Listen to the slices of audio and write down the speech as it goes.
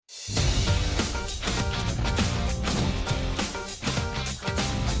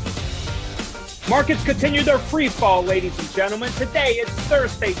Markets continue their free fall, ladies and gentlemen. Today is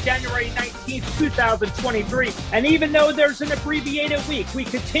Thursday, January 19th, 2023. And even though there's an abbreviated week, we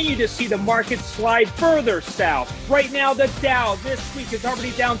continue to see the market slide further south. Right now, the Dow this week is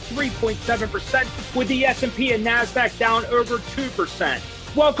already down 3.7%, with the S&P and NASDAQ down over 2%.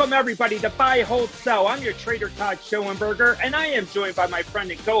 Welcome, everybody, to Buy, Hold, Sell. I'm your trader, Todd Schoenberger, and I am joined by my friend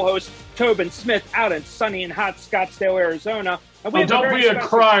and co-host, Tobin Smith, out in sunny and hot Scottsdale, Arizona. Don't be a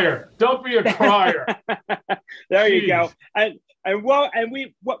crier. Don't be a crier. There you go. And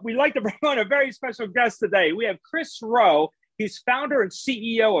we like to bring on a very special guest today. We have Chris Rowe. He's founder and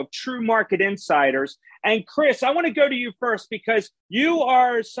CEO of True Market Insiders. And Chris, I want to go to you first because you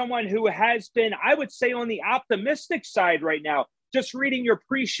are someone who has been, I would say, on the optimistic side right now. Just reading your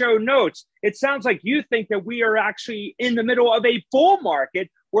pre-show notes, it sounds like you think that we are actually in the middle of a bull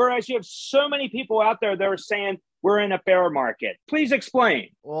market, whereas you have so many people out there that are saying we're in a bear market. Please explain.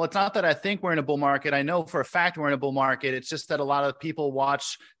 Well, it's not that I think we're in a bull market. I know for a fact we're in a bull market. It's just that a lot of people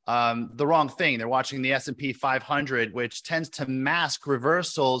watch the wrong thing. They're watching the S&P 500, which tends to mask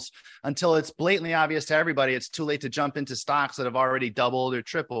reversals until it's blatantly obvious to everybody. It's too late to jump into stocks that have already doubled or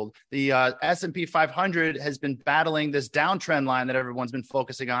tripled. The S&P 500 has been battling this downtrend line that everyone's been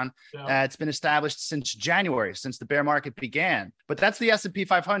focusing on. Yeah. It's been established since January, since the bear market began. But that's the S&P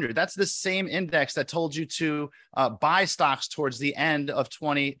 500. That's the same index that told you to buy stocks towards the end of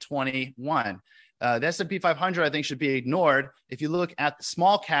 2021. The S&P 500, I think, should be ignored. If you look at the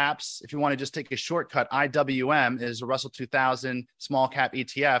small caps, if you want to just take a shortcut, IWM is a Russell 2000 small cap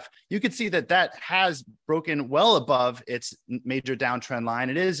ETF. You can see that that has broken well above its major downtrend line.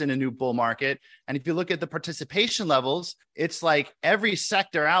 It is in a new bull market. And if you look at the participation levels, it's like every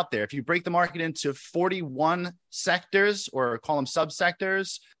sector out there. If you break the market into 41 sectors or call them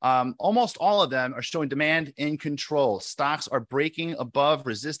subsectors, almost all of them are showing demand in control. Stocks are breaking above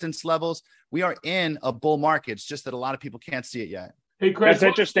resistance levels. We are in a bull market. It's just that a lot of people can't see it yet. Hey, Chris, that's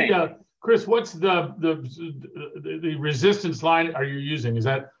interesting. Chris, what's the resistance line are you using? Is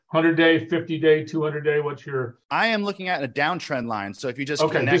that 100-day, 50-day, 200-day? What's your? I am looking at a downtrend line. So if you just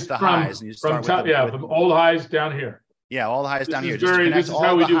connect the highs and you start from all highs down here. Yeah, all the highs down here. Just connect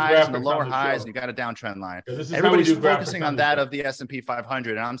all the highs and the lower highs, and you got a downtrend line. Yeah, everybody's focusing on that of the S&P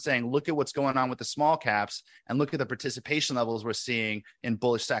 500, and I'm saying, look at what's going on with the small caps, and look at the participation levels we're seeing in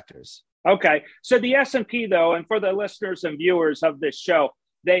bullish sectors. Okay, so the S&P, though, and for the listeners and viewers of this show,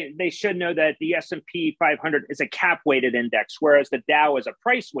 they should know that the S&P 500 is a cap-weighted index, whereas the Dow is a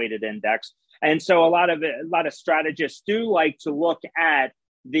price-weighted index. And so a lot of strategists do like to look at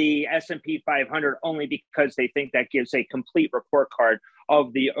the S&P 500 only because they think that gives a complete report card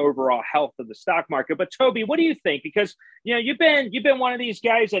of the overall health of the stock market. But Toby, what do you think? Because you've been one of these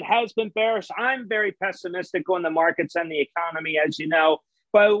guys that has been bearish. I'm very pessimistic on the markets and the economy, as you know.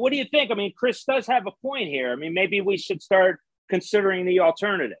 But what do you think? I mean, Chris does have a point here. I mean, maybe we should start considering the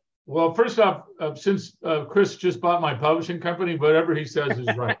alternative. Well, first off, since Chris just bought my publishing company, whatever he says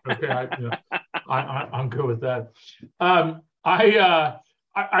is right. Okay, I'm good with that. I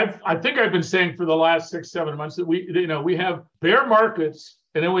think I've been saying for the last 6-7 months that we have bear markets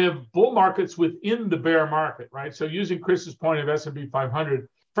and then we have bull markets within the bear market, right? So using Chris's point of S&P 500,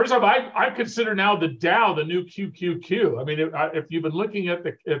 first off, I consider now the Dow the new QQQ. I mean, if you've been looking at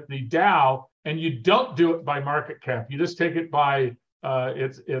the Dow and you don't do it by market cap, you just take it by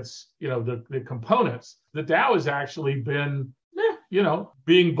its the components. The Dow has actually been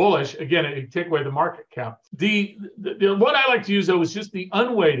being bullish. Again, it take away the market cap. The what I like to use though is just the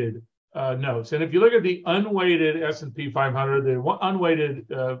unweighted notes. And if you look at the unweighted S&P 500, the unweighted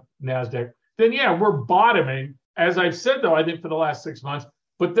NASDAQ, then yeah, we're bottoming. As I've said though, I think for the last 6 months.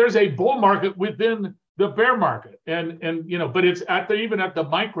 But there's a bull market within the bear market, and but it's even at the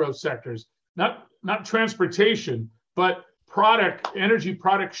micro sectors, not transportation, but energy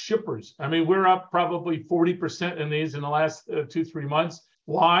product shippers. I mean, we're up probably 40% in these in the last 2-3 months.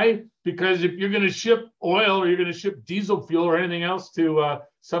 Why? Because if you're going to ship oil or you're going to ship diesel fuel or anything else to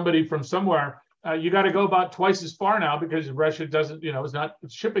somebody from somewhere, you got to go about twice as far now because Russia doesn't, is not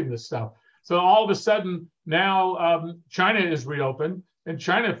shipping this stuff. So all of a sudden now China is reopened. And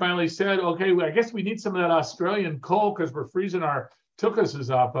China finally said, okay, I guess we need some of that Australian coal because we're freezing our tuchuses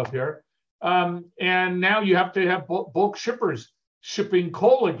off up here. And now you have to have bulk shippers shipping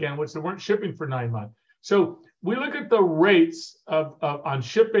coal again, which they weren't shipping for 9 months. So we look at the rates on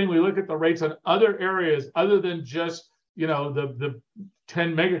shipping. We look at the rates on other areas other than just, the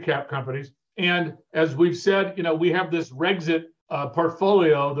 10 mega cap companies. And as we've said, we have this Rexit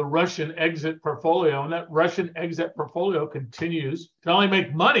portfolio, the Russian exit portfolio, and that Russian exit portfolio continues to not only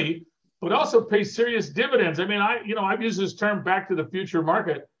make money, but also pay serious dividends. I mean, I've used this term back to the future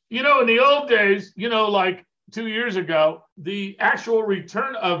market. In the old days, like 2 years ago, the actual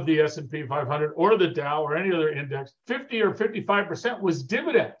return of the S&P 500 or the Dow or any other index, 50 or 55% was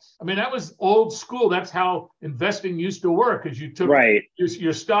dividends. I mean, that was old school. That's how investing used to work, because you took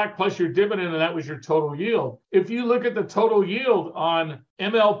your stock plus your dividend, and that was your total yield. If you look at the total yield on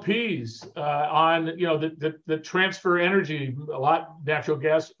MLPs, on the transfer energy, a lot natural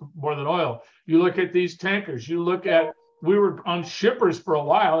gas more than oil. You look at these tankers. You look at, we were on shippers for a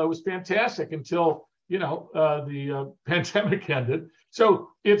while. It was fantastic until the pandemic ended. So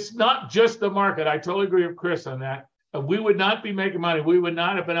it's not just the market. I totally agree with Chris on that. We would not be making money. We would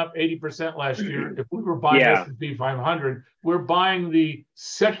not have been up 80% last year if we were buying S&P 500. We're buying the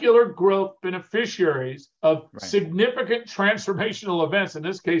secular growth beneficiaries of significant transformational events, in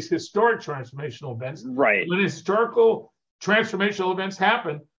this case, historic transformational events. Right. When historical transformational events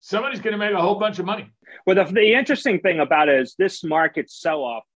happen, somebody's going to make a whole bunch of money. Well, the interesting thing about it is this market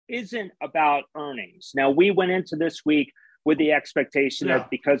sell-off isn't about earnings. Now, we went into this week with the expectation that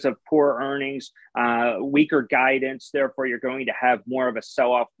because of poor earnings, weaker guidance, therefore you're going to have more of a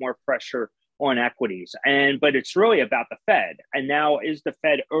sell-off, more pressure on equities. But it's really about the Fed. And now, is the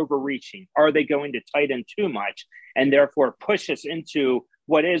Fed overreaching? Are they going to tighten too much and therefore push us into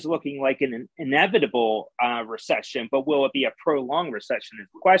what is looking like an inevitable recession? But will it be a prolonged recession is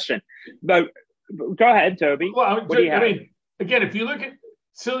the question. But go ahead, Toby. Well, again, if you look at,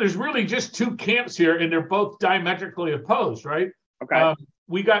 so there's really just two camps here, and they're both diametrically opposed, right? Okay.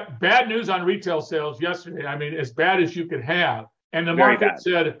 We got bad news on retail sales yesterday. I mean, as bad as you could have. And the market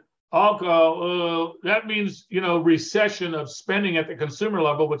said, that means, recession of spending at the consumer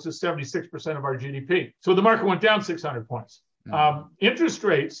level, which is 76% of our GDP. So the market went down 600 points. Interest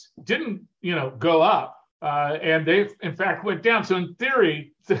rates didn't, go up. And they, in fact, went down. So in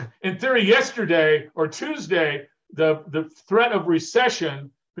theory, yesterday or Tuesday, the threat of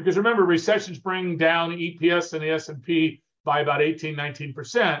recession, because remember, recessions bring down EPS and the S&P by about 18,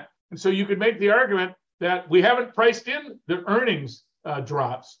 19%. And so you could make the argument that we haven't priced in the earnings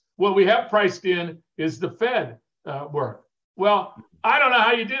drops. What we have priced in is the Fed work. Well, I don't know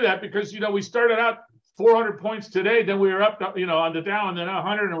how you do that, because, we started out 400 points today, then we were up, on the Dow, and then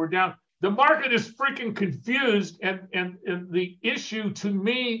 100, and we're down. The market is freaking confused. And the issue to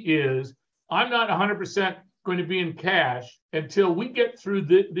me is I'm not 100% going to be in cash until we get through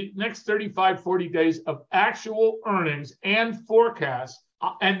the next 35, 40 days of actual earnings and forecasts.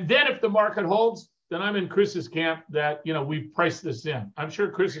 And then if the market holds, then I'm in Chris's camp that, we've priced this in. I'm sure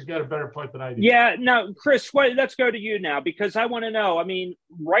Chris has got a better point than I do. Yeah, no, Chris, let's go to you now, because I want to know, I mean,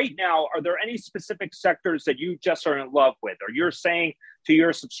 right now, are there any specific sectors that you just are in love with, or you're saying to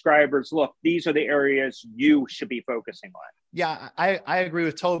your subscribers, look, these are the areas you should be focusing on? Yeah, I agree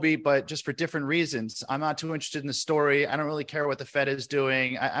with Toby, but just for different reasons. I'm not too interested in the story. I don't really care what the Fed is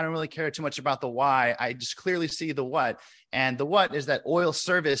doing. I don't really care too much about the why. I just clearly see the what. And the what is that oil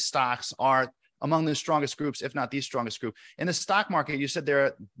service stocks are among the strongest groups, if not the strongest group. In the stock market, you said there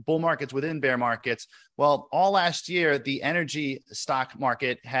are bull markets within bear markets. Well, all last year, the energy stock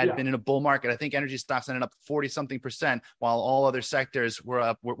market had been in a bull market. I think energy stocks ended up 40-something%, while all other sectors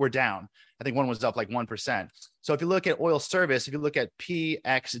were down. I think one was up like 1%. So if you look at oil service, if you look at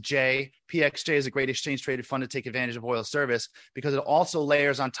PXJ is a great exchange traded fund to take advantage of oil service, because it also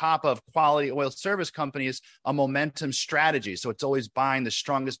layers on top of quality oil service companies a momentum strategy. So it's always buying the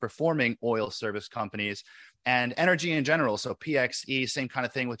strongest performing oil service companies and energy in general. So PXE, same kind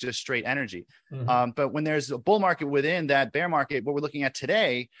of thing with just straight energy. But when there's a bull market within that bear market, what we're looking at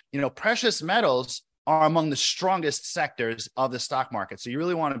today, precious metals are among the strongest sectors of the stock market. So you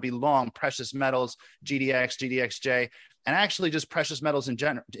really want to be long precious metals, GDX, GDXJ, and actually just precious metals in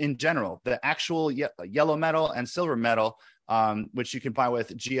general. The actual yellow metal and silver metal, which you can buy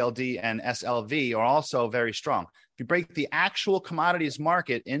with GLD and SLV, are also very strong. If you break the actual commodities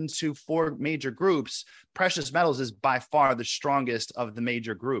market into four major groups, precious metals is by far the strongest of the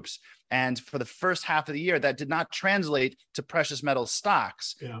major groups. And for the first half of the year, that did not translate to precious metal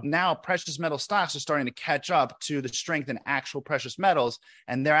stocks. Now, precious metal stocks are starting to catch up to the strength in actual precious metals.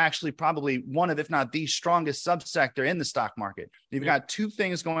 And they're actually probably one of, if not the strongest subsector in the stock market. You've got two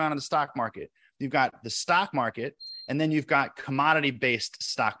things going on in the stock market. You've got the stock market, and then you've got commodity-based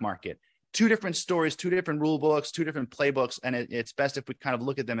stock market. Two different stories, two different rule books, two different playbooks, and it's best if we kind of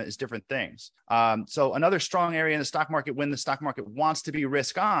look at them as different things. So another strong area in the stock market when the stock market wants to be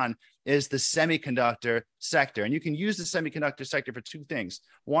risk on is the semiconductor sector. And you can use the semiconductor sector for two things.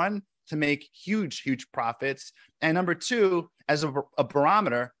 One, to make huge profits. And number two, as a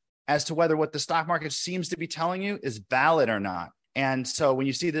barometer as to whether what the stock market seems to be telling you is valid or not. And so when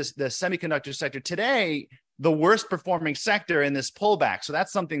you see this, the semiconductor sector today, the worst performing sector in this pullback. So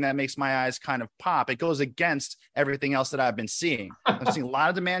that's something that makes my eyes kind of pop. It goes against everything else that I've been seeing. I'm seeing a lot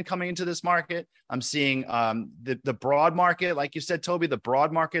of demand coming into this market. I'm seeing the broad market, like you said, Toby, the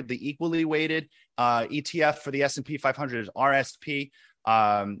broad market, the equally weighted ETF for the S&P 500 is RSP.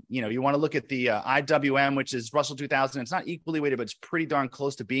 You want to look at the IWM, which is Russell 2000. It's not equally weighted, but it's pretty darn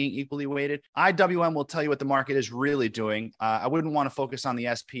close to being equally weighted. IWM will tell you what the market is really doing. I wouldn't want to focus on the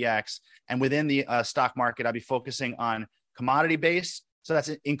SPX. And within the stock market, I'd be focusing on commodity base. So that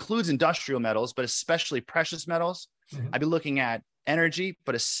includes industrial metals, but especially precious metals. Mm-hmm. I'd be looking at energy,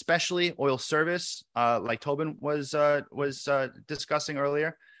 but especially oil service, like Tobin was discussing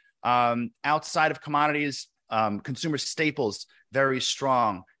earlier. Outside of commodities, consumer staples, very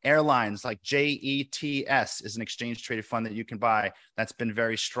strong. Airlines like JETS is an exchange traded fund that you can buy. That's been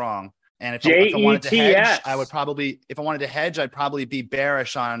very strong. And if I wanted to hedge, I'd probably be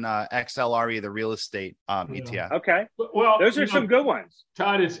bearish on XLRE, the real estate ETF. Okay. Well, those are some good ones.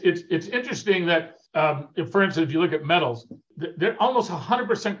 Todd, it's interesting that, for instance, if you look at metals, they're almost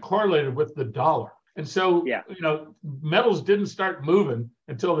 100% correlated with the dollar. And so, metals didn't start moving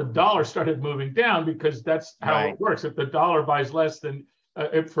until the dollar started moving down, because that's how it works. If the dollar buys less than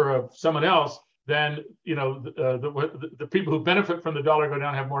for someone else, then, the people who benefit from the dollar go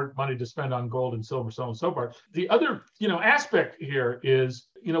down, have more money to spend on gold and silver, so on and so forth. The other, aspect here is,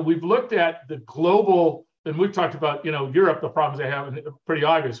 we've looked at the global, and we've talked about, Europe, the problems they have, and it's pretty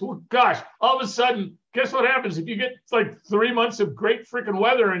obvious. Well, gosh, all of a sudden, guess what happens? If you get like 3 months of great freaking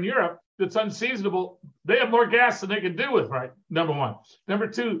weather in Europe that's unseasonable, they have more gas than they can do with, right? Number one. Number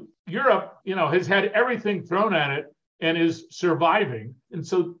two, Europe, has had everything thrown at it and is surviving. And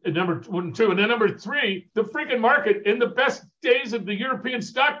so number one, two, and then number three, the freaking market in the best days of the European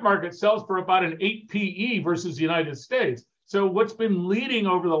stock market sells for about an 8 PE versus the United States. So what's been leading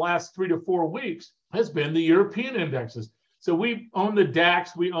over the last 3 to 4 weeks has been the European indexes. So we own the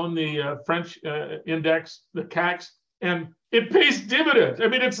DAX, we own the French index, the CAC, and it pays dividends. I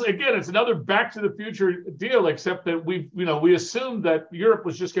mean, it's another Back to the Future deal, except that we assumed that Europe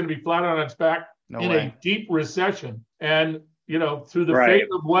was just going to be flat on its back a deep recession. And, through the fate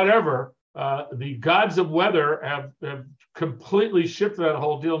of whatever, the gods of weather have completely shifted that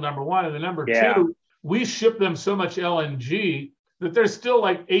whole deal, number one. And then number two, we ship them so much LNG that there's still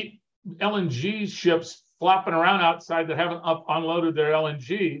like 8 LNG ships flopping around outside that haven't unloaded their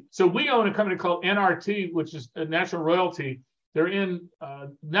LNG. So we own a company called NRT, which is a national royalty. They're in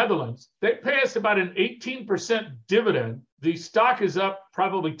Netherlands. They pay us about an 18% dividend. The stock is up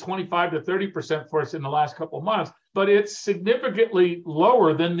probably 25 to 30% for us in the last couple of months, but it's significantly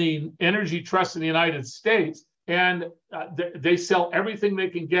lower than the energy trust in the United States. And they sell everything they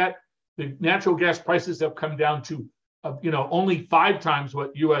can get. The natural gas prices have come down to, only 5 times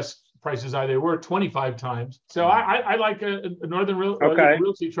what U.S. prices they were 25 times. So I like a Northern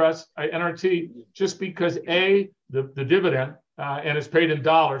Realty Trust, NRT, just because the dividend, and it's paid in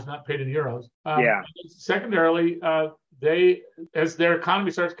dollars, not paid in euros. Secondarily, as their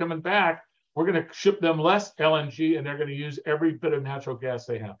economy starts coming back, we're going to ship them less LNG, and they're going to use every bit of natural gas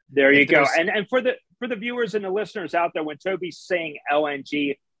they have. There you go. And for the viewers and the listeners out there, when Toby's saying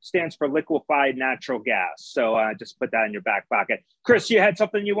LNG, stands for liquefied natural gas. So just put that in your back pocket. Chris, you had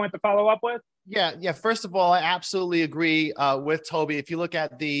something you want to follow up with? Yeah. First of all, I absolutely agree with Toby. If you look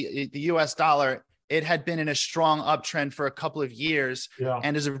at the US dollar, it had been in a strong uptrend for a couple of years.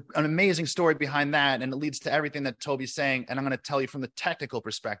 And there's an amazing story behind that. And it leads to everything that Toby's saying. And I'm going to tell you from the technical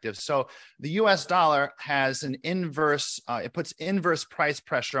perspective. So the US dollar has an it puts inverse price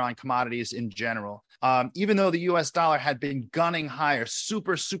pressure on commodities in general. Even though the US dollar had been gunning higher,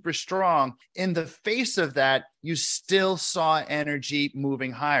 super, super strong, in the face of that, you still saw energy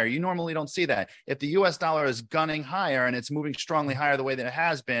moving higher. You normally don't see that. If the US dollar is gunning higher and it's moving strongly higher the way that it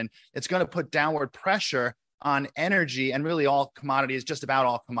has been, it's going to put downward pressure on energy and really all commodities, just about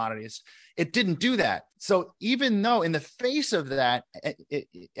all commodities. It didn't do that. So even though in the face of that,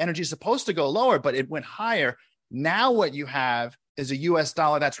 energy is supposed to go lower, but it went higher. Now what you have is a US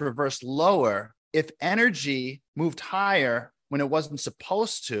dollar that's reversed lower. If energy moved higher when it wasn't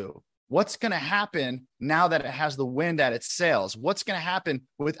supposed to, what's going to happen now that it has the wind at its sails? What's going to happen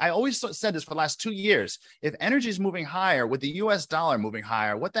I always said this for the last 2 years. If energy is moving higher with the US dollar moving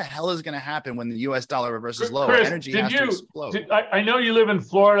higher, what the hell is going to happen when the US dollar reverses lower? Chris, energy has to explode. I know you live in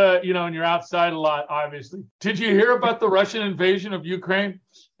Florida, and you're outside a lot, obviously. Did you hear about the Russian invasion of Ukraine?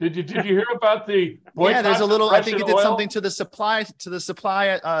 Did you hear about the boycott? Yeah, there's a little. I think it did oil? something to the supply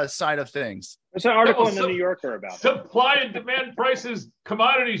side of things. There's an article in the New Yorker about supply and demand prices,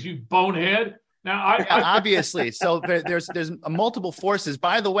 commodities. You bonehead. Now, obviously, so there's multiple forces.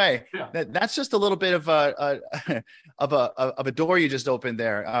 By the way, that's just a little bit of a door you just opened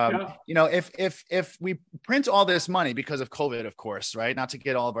there. If we print all this money because of COVID, of course, right? Not to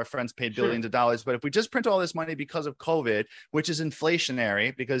get all of our friends paid billions of dollars, but if we just print all this money because of COVID, which is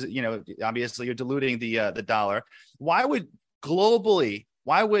inflationary, because obviously you're diluting the dollar, why would globally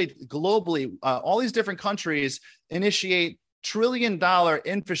all these different countries initiate $1 trillion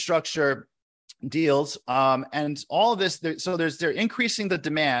infrastructure deals and all of this? They're increasing the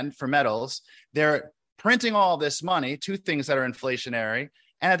demand for metals. They're printing all this money, two things that are inflationary,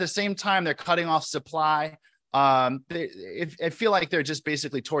 and at the same time they're cutting off supply. I feel like they're just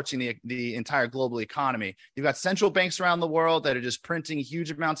basically torching the entire global economy. You've got central banks around the world that are just printing huge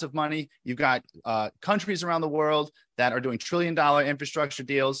amounts of money. You've got countries around the world that are doing $1 trillion infrastructure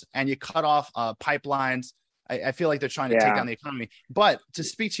deals, and you cut off pipelines. I feel like they're trying to take down the economy. But to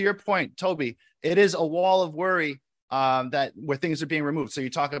speak to your point, Toby, it is a wall of worry where things are being removed. So you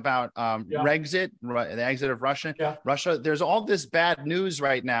talk about Brexit, the exit of Russia. There's all this bad news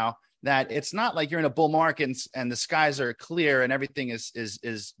right now that it's not like you're in a bull market and the skies are clear and everything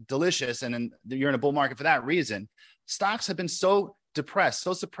is delicious, and you're in a bull market for that reason. Stocks have been so depressed,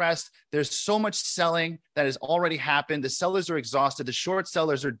 so suppressed. There's so much selling that has already happened. The sellers are exhausted. The short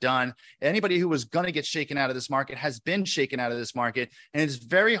sellers are done. Anybody who was going to get shaken out of this market has been shaken out of this market. And it's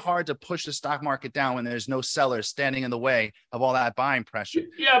very hard to push the stock market down when there's no sellers standing in the way of all that buying pressure.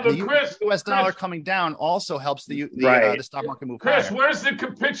 Yeah, but the US dollar coming down also helps the stock market move Chris, higher. Where's the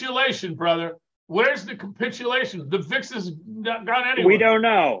capitulation, brother? Where's the capitulation? The VIX has not gone anywhere. We don't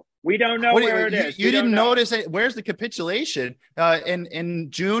know. We don't know where it is. You didn't notice it. Where's the capitulation? In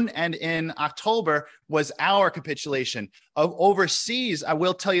June and in October was our capitulation. Overseas, I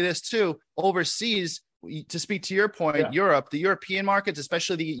will tell you this too. Overseas, to speak to your point, Europe, the European markets,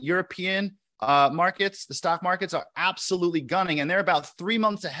 especially the European markets, the stock markets are absolutely gunning, and they're about 3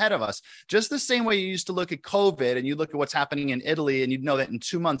 months ahead of us. Just the same way you used to look at COVID and you look at what's happening in Italy and you'd know that in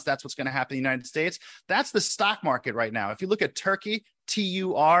 2 months, that's what's going to happen in the United States. That's the stock market right now. If you look at Turkey,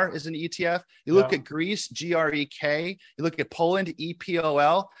 TUR is an ETF. You look at Greece, GREK. You look at Poland,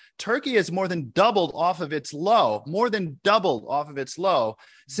 EPOL. Turkey has more than doubled off of its low,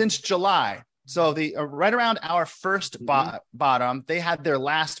 since July. So right around our first bottom, they had their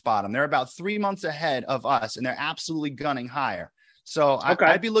last bottom. They're about 3 months ahead of us, and they're absolutely gunning higher. So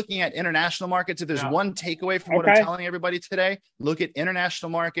I'd be looking at international markets. If there's one takeaway from what I'm telling everybody today, look at international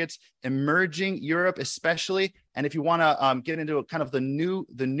markets, emerging Europe especially. And if you want to get into kind of the new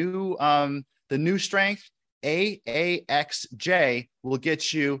strength, AAXJ will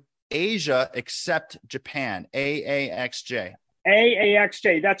get you Asia except Japan. AAXJ.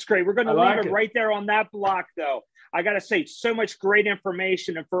 AAXJ. That's great. We're going to leave it right there on that block, though. I got to say, so much great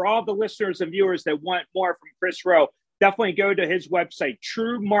information. And for all the listeners and viewers that want more from Chris Rowe, definitely go to his website,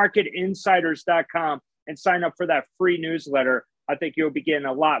 truemarketinsiders.com, and sign up for that free newsletter. I think you'll be getting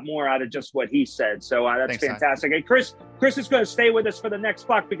a lot more out of just what he said. So that's fantastic. And Chris is going to stay with us for the next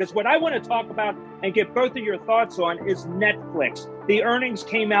block, because what I want to talk about and get both of your thoughts on is Netflix. The earnings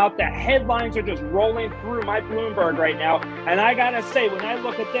came out. The headlines are just rolling through my Bloomberg right now. And I got to say, when I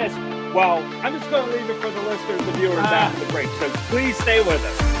look at this, well, I'm just going to leave it for the listeners and viewers after the break. So please stay with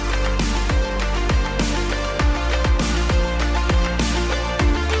us.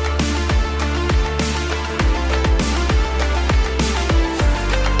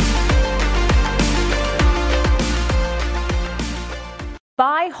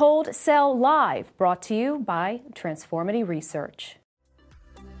 Buy, Hold, Sell Live, brought to you by Transformity Research.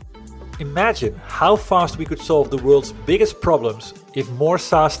 Imagine how fast we could solve the world's biggest problems if more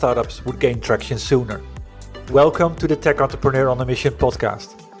SaaS startups would gain traction sooner. Welcome to the Tech Entrepreneur on a Mission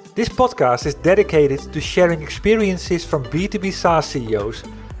podcast. This podcast is dedicated to sharing experiences from B2B SaaS CEOs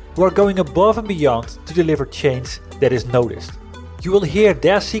who are going above and beyond to deliver change that is noticed. You will hear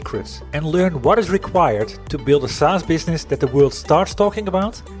their secrets and learn what is required to build a SaaS business that the world starts talking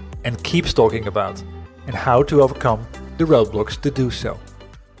about and keeps talking about, and how to overcome the roadblocks to do so.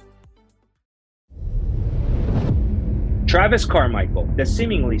 Travis Carmichael, the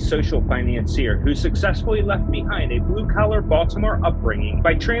seemingly social financier who successfully left behind a blue-collar Baltimore upbringing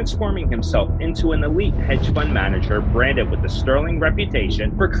by transforming himself into an elite hedge fund manager branded with a sterling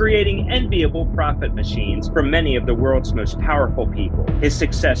reputation for creating enviable profit machines for many of the world's most powerful people. His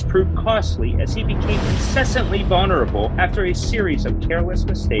success proved costly as he became incessantly vulnerable after a series of careless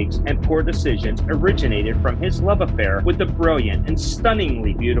mistakes and poor decisions originated from his love affair with the brilliant and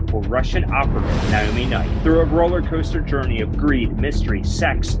stunningly beautiful Russian operative Naomi Knight. Through a roller coaster journey journey of greed, mystery,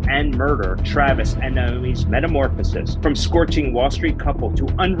 sex, and murder, Travis and Naomi's metamorphosis from scorching Wall Street couple to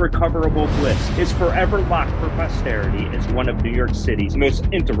unrecoverable bliss is forever locked for posterity as one of New York City's most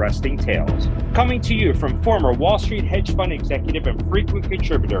interesting tales. Coming to you from former Wall Street hedge fund executive and frequent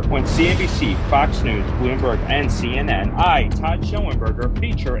contributor on CNBC, Fox News, Bloomberg, and CNN, I, Todd Schoenberger,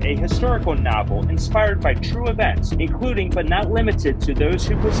 feature a historical novel inspired by true events, including but not limited to those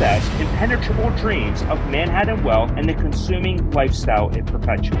who possess impenetrable dreams of Manhattan wealth and the consuming lifestyle it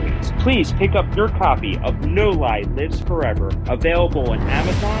perpetuates. Please pick up your copy of No Lie Lives Forever, available on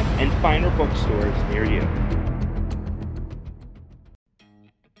Amazon and finer bookstores near you.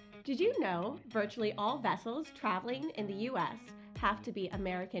 Did you know virtually all vessels traveling in the U.S. have to be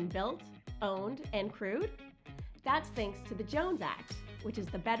American built, owned, and crewed? That's thanks to the Jones Act, which is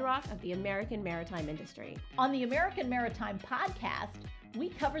the bedrock of the American maritime industry. On the American Maritime Podcast, we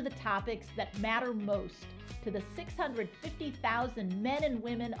cover the topics that matter most to the 650,000 men and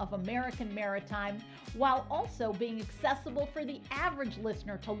women of American maritime, while also being accessible for the average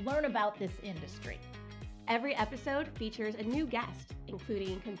listener to learn about this industry. Every episode features a new guest,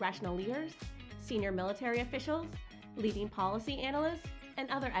 including congressional leaders, senior military officials, leading policy analysts, and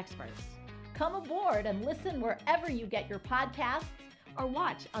other experts. Come aboard and listen wherever you get your podcasts, or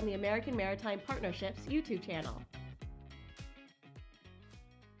watch on the American Maritime Partnership's YouTube channel.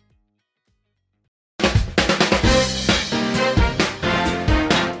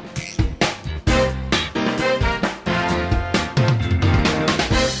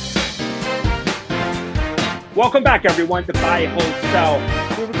 Welcome back, everyone, to Buy, Hold, Sell.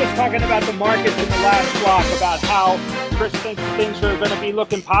 We were just talking about the markets in the last block, about how Chris thinks things are going to be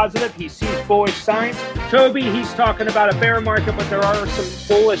looking positive. He sees bullish signs. Toby, he's talking about a bear market, but there are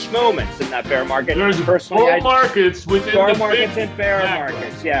some bullish moments in that bear market. There's bull markets within bull the markets and bear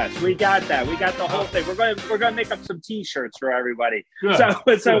markets. Yes, we got that. We got the whole thing. We're going to make up some T-shirts for everybody.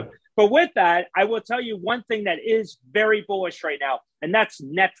 Good. But with that, I will tell you one thing that is very bullish right now, and that's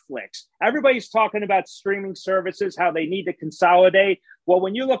Netflix. Everybody's talking about streaming services, how they need to consolidate. Well,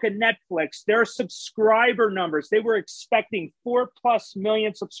 when you look at Netflix, their subscriber numbers, they were expecting 4+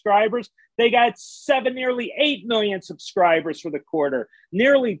 million subscribers. They got nearly 8 million subscribers for the quarter,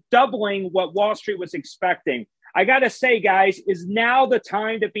 nearly doubling what Wall Street was expecting. I got to say, guys, is now the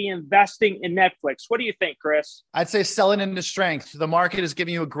time to be investing in Netflix. What do you think, Chris? I'd say sell it into strength. The market is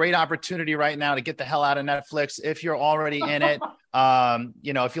giving you a great opportunity right now to get the hell out of Netflix if you're already in it.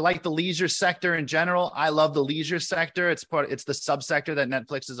 If you like the leisure sector in general, I love the leisure sector. It's the subsector that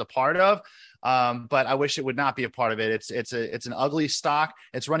Netflix is a part of. But I wish it would not be a part of it. It's an ugly stock.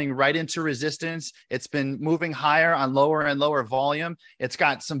 It's running right into resistance. It's been moving higher on lower and lower volume. It's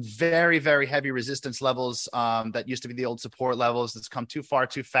got some very, very heavy resistance levels that used to be the old support levels. It's come too far,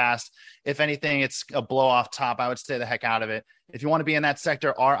 too fast. If anything, it's a blow off top. I would stay the heck out of it. If you want to be in that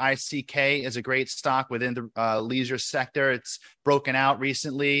sector, RICK is a great stock within the leisure sector. It's broken out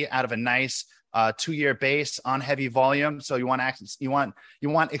recently out of a nice 2-year base on heavy volume. So you want access, you want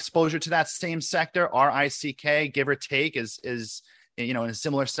exposure to that same sector. RICK, give or take, is in a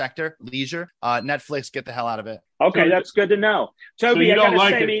similar sector, leisure. Netflix, get the hell out of it. Okay, that's good to know. Toby, so you don't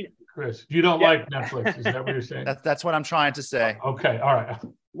like it, Chris. You don't like Netflix. Is that what you're saying? That's what I'm trying to say. Okay, all right.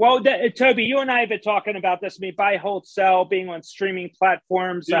 Well, Toby, you and I have been talking about this. Buy, hold, sell, being on streaming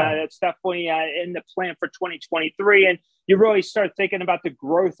platforms. It's definitely in the plan for 2023. And you really start thinking about the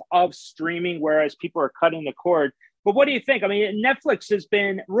growth of streaming, whereas people are cutting the cord. But what do you think? Netflix has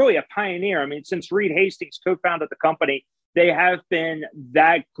been really a pioneer. Since Reed Hastings co-founded the company, they have been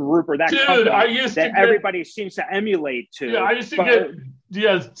that group or that company that everybody seems to emulate to. Yeah, I used to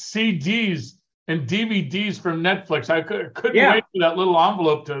get CDs and DVDs from Netflix. I couldn't wait for that little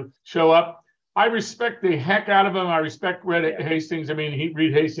envelope to show up. I respect the heck out of him. I respect Reed Hastings.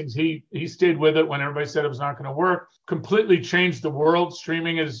 Reed Hastings, he stayed with it when everybody said it was not going to work. Completely changed the world.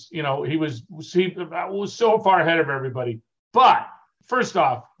 Streaming is, he was so far ahead of everybody. But first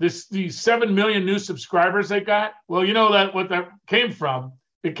off, these 7 million new subscribers they got. Well, what that came from?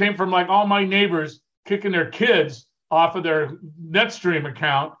 It came from like all my neighbors kicking their kids off of their NetStream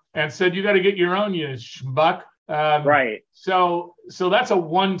account and said, "You got to get your own, you schmuck." Right. So that's a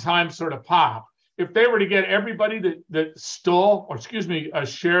one-time sort of pop. If they were to get everybody that stole, or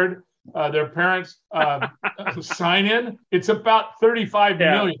shared their parents' sign in, it's about 35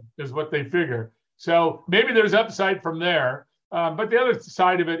 million is what they figure. So maybe there's upside from there. But the other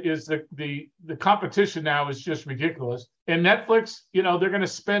side of it is the competition now is just ridiculous. And Netflix, they're going to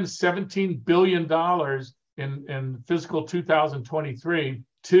spend $17 billion in fiscal 2023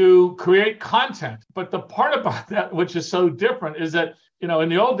 to create content. But the part about that, which is so different, is that, in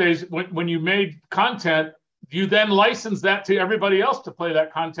the old days, when you made content, you then license that to everybody else to play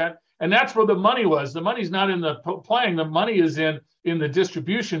that content. And that's where the money was. The money's not in the playing. The money is in the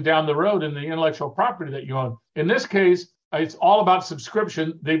distribution down the road in the intellectual property that you own. In this case, it's all about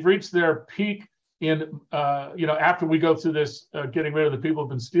subscription. They've reached their peak in, after we go through this getting rid of the people who've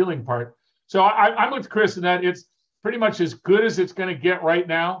been stealing part. So I'm with Chris in that it's pretty much as good as it's going to get right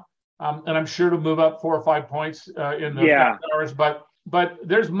now. And I'm sure to move up 4 or 5 points in the hours, but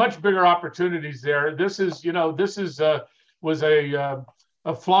there's much bigger opportunities there. This was a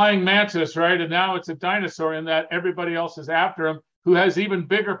flying mantis, right? And now it's a dinosaur in that everybody else is after him, who has even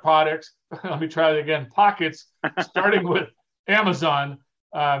bigger pockets. Let me try that again. Pockets, starting with Amazon.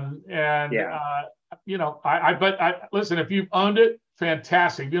 Listen, if you've owned it,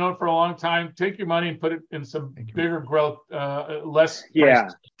 fantastic. If you own it for a long time, take your money and put it in some bigger growth, less. Yeah.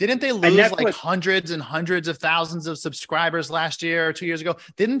 Prices. Didn't they lose like hundreds and hundreds of thousands of subscribers last year or 2 years ago?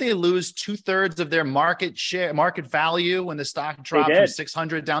 Didn't they lose 2/3 of their market value when the stock dropped from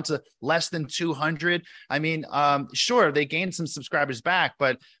 600 down to less than 200? I mean, sure, they gained some subscribers back,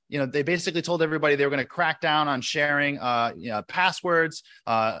 but they basically told everybody they were going to crack down on sharing, passwords,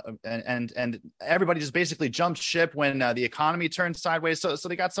 and everybody just basically jumped ship when the economy turned sideways. So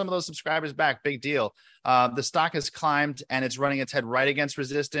they got some of those subscribers back. Big deal. The stock has climbed and it's running its head right against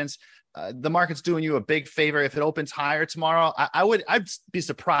resistance. The market's doing you a big favor. If it opens higher tomorrow, I'd be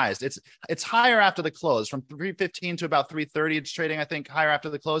surprised. It's higher after the close, from 315 to about 330. It's trading, I think, higher after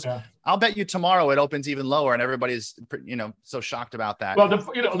the close. Yeah. I'll bet you tomorrow it opens even lower, and everybody's so shocked about that. Well,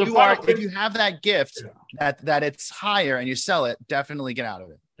 if you have that gift that it's higher and you sell it, definitely get out of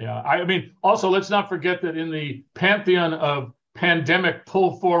it. Yeah, I mean, also let's not forget that in the pantheon of pandemic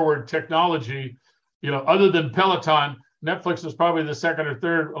pull forward technology, other than Peloton, Netflix is probably the second or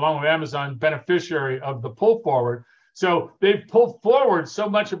third, along with Amazon, beneficiary of the pull forward. So they've pulled forward so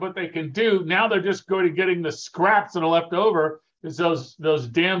much of what they can do. Now they're just going to getting the scraps that are left over. Is those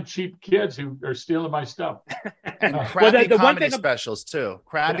damn cheap kids who are stealing my stuff. And crappy comedy specials too.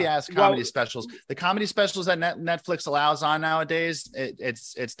 Crappy ass comedy specials. The comedy specials that Netflix allows on nowadays,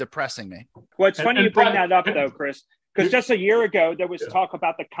 it's depressing me. Well, it's funny you bring that up though, Chris, because just a year ago there was talk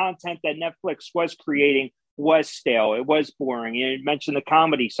about the content that Netflix was creating was stale. It was boring. You mentioned the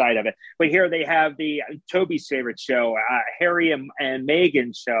comedy side of it, but here they have the Toby's favorite show, Harry and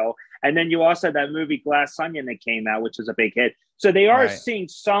Meghan show. And then you also have that movie Glass Onion that came out, which is a big hit. So they are seeing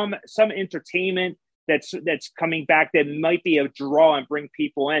some entertainment that's coming back that might be a draw and bring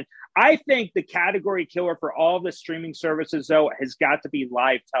people in. I think the category killer for all the streaming services, though, has got to be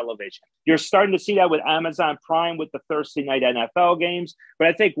live television. You're starting to see that with Amazon Prime with the Thursday night NFL games. But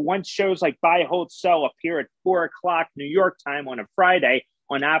I think once shows like Buy, Hold, Sell appear at 4:00 New York time on a Friday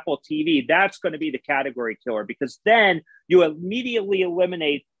on Apple TV, that's going to be the category killer, because then you immediately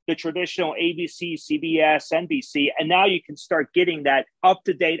eliminate the traditional ABC, CBS, NBC, and now you can start getting that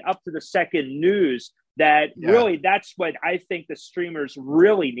up-to-date, up-to-the-second news that really, that's what I think the streamers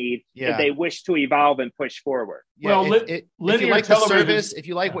really need if they wish to evolve and push forward. Yeah, well, if you like the service, if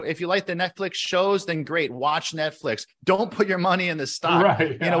you like the Netflix shows, then great, watch Netflix. Don't put your money in the stock.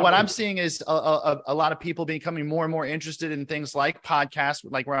 Right. What I'm seeing is a lot of people becoming more and more interested in things like podcasts,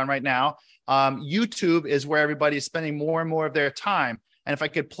 like we're on right now. YouTube is where everybody's spending more and more of their time. And if I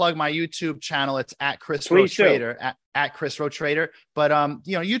could plug my YouTube channel, it's at Chris Rowe Trader, at Chris Rowe Trader. But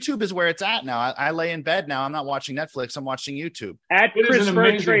YouTube is where it's at now. I lay in bed now. I'm not watching Netflix. I'm watching YouTube. At Chris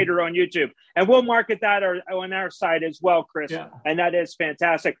Rowe Trader on YouTube, and we'll market that on our side as well, Chris. Yeah. And that is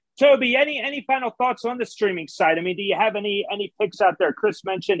fantastic. Toby, any final thoughts on the streaming side? I mean, do you have any picks out there? Chris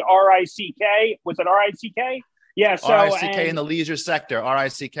mentioned RICK. Was it RICK? Yeah. So RICK in the leisure sector.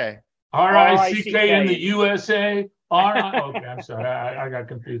 RICK. RICK in the USA. Okay, I'm sorry. I got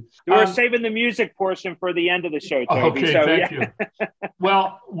confused. We were saving the music portion for the end of the show, Toby. Okay, thank you.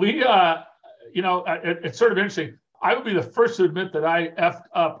 Well, we, it's sort of interesting. I would be the first to admit that I effed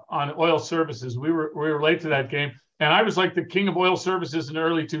up on oil services. We were late to that game, and I was like the king of oil services in the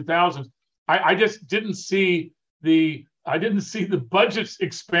early 2000s. I just didn't see the budgets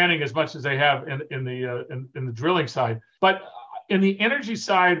expanding as much as they have in the drilling side, but in the energy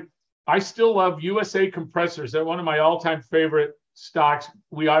side, I still love USA Compressors. They're one of my all-time favorite stocks.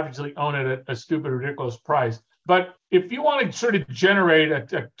 We obviously own it at a stupid, ridiculous price. But if you want to sort of generate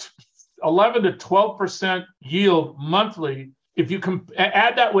a 11 to 12% yield monthly, if you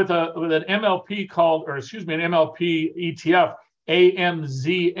add that with an MLP an MLP ETF,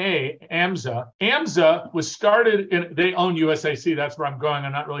 AMZA. AMZA was started they own USAC. That's where I'm going.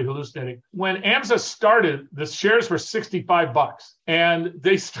 I'm not really hallucinating. When AMZA started, the shares were $65, and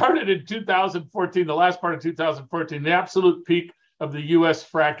they started in 2014, the last part of 2014, the absolute peak of the U.S.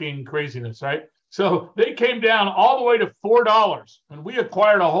 fracking craziness, right? So they came down all the way to $4, and we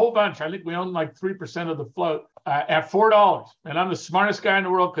acquired a whole bunch. I think we own like 3% of the float at $4. And I'm the smartest guy in the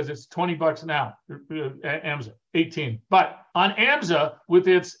world because it's $20 now, AMSA, 18. But on AMSA, with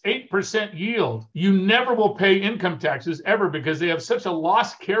its 8% yield, you never will pay income taxes ever because they have such a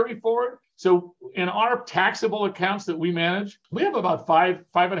loss carry forward. So in our taxable accounts that we manage, we have about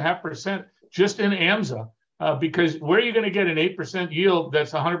 5.5% just in AMSA. Because where are you going to get an 8% yield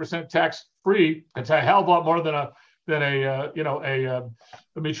that's 100% tax free? It's a hell of a lot more than a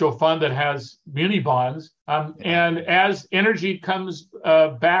mutual fund that has muni bonds. And as energy comes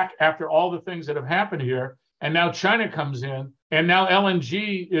back after all the things that have happened here, and now China comes in, and now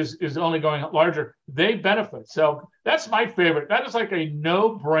LNG is only going larger, they benefit. So that's my favorite. That is like a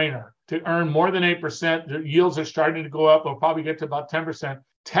no-brainer to earn more than 8%. The yields are starting to go up. They'll probably get to about 10%.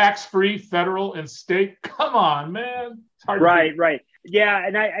 Tax-free, federal and state. Come on, man. It's hard. Right. Yeah,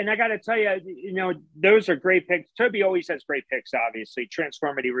 and I got to tell you, those are great picks. Toby always has great picks. Obviously,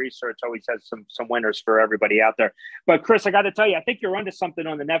 Transformity Research always has some winners for everybody out there. But Chris, I got to tell you, I think you're onto something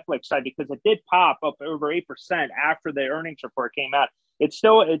on the Netflix side because it did pop up over 8% after the earnings report came out. It's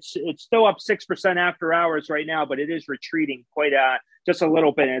still up 6% after hours right now, but it is retreating quite just a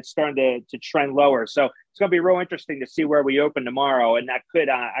little bit, and it's starting to trend lower. So it's going to be real interesting to see where we open tomorrow, and that could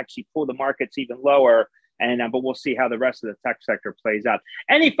actually pull the markets even lower. And but we'll see how the rest of the tech sector plays out.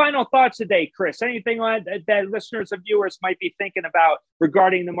 Any final thoughts today, Chris? Anything that listeners and viewers might be thinking about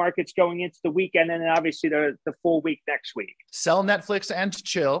regarding the markets going into the weekend, and then obviously the full week next week? Sell Netflix and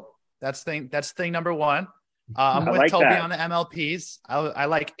chill. That's thing number one. I'm with Toby on the MLPs. I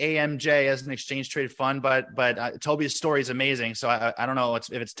like AMJ as an exchange traded fund, but Toby's story is amazing. So I don't know if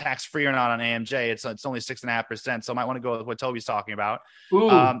it's tax free or not on AMJ. It's only 6.5%. So I might want to go with what Toby's talking about.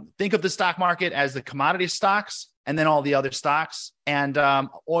 Think of the stock market as the commodity stocks and then all the other stocks. And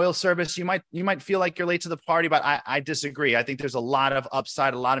oil service, you might feel like you're late to the party, but I disagree. I think there's a lot of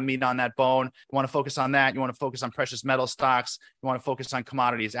upside, a lot of meat on that bone. You want to focus on that. You want to focus on precious metal stocks. You want to focus on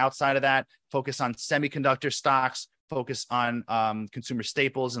commodities. Outside of that, focus on semiconductor stocks, focus on consumer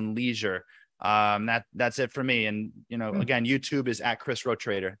staples and leisure. That's it for me. And, again, YouTube is at Chris Rowe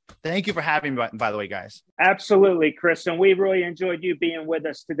Trader. Thank you for having me, by the way, guys. Absolutely, Chris. And we really enjoyed you being with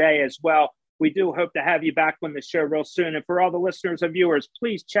us today as well. We do hope to have you back on the show real soon. And for all the listeners and viewers,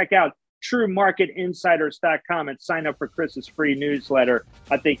 please check out TrueMarketInsiders.com and sign up for Chris's free newsletter.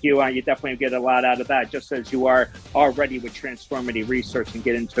 I think you definitely get a lot out of that, just as you are already with Transformity Research and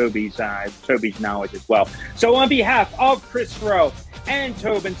getting Toby's knowledge as well. So on behalf of Chris Rowe and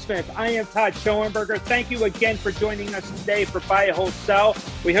Tobin Smith, I am Todd Schoenberger. Thank you again for joining us today for Buy, Hold, Sell.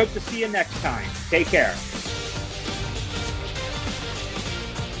 We hope to see you next time. Take care.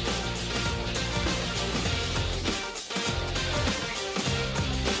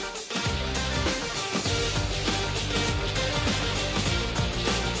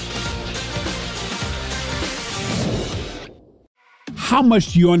 How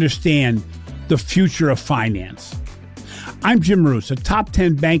much do you understand the future of finance? I'm Jim Roos, a top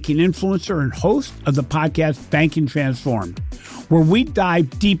 10 banking influencer and host of the podcast Banking Transformed, where we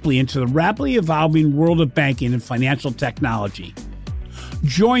dive deeply into the rapidly evolving world of banking and financial technology.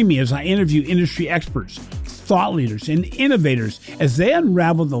 Join me as I interview industry experts, thought leaders, and innovators as they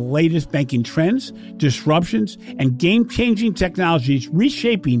unravel the latest banking trends, disruptions, and game-changing technologies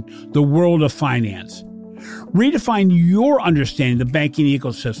reshaping the world of finance. Redefine your understanding of the banking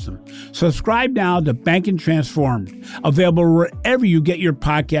ecosystem. Subscribe now to Banking Transformed, available wherever you get your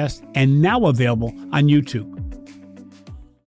podcast and now available on YouTube.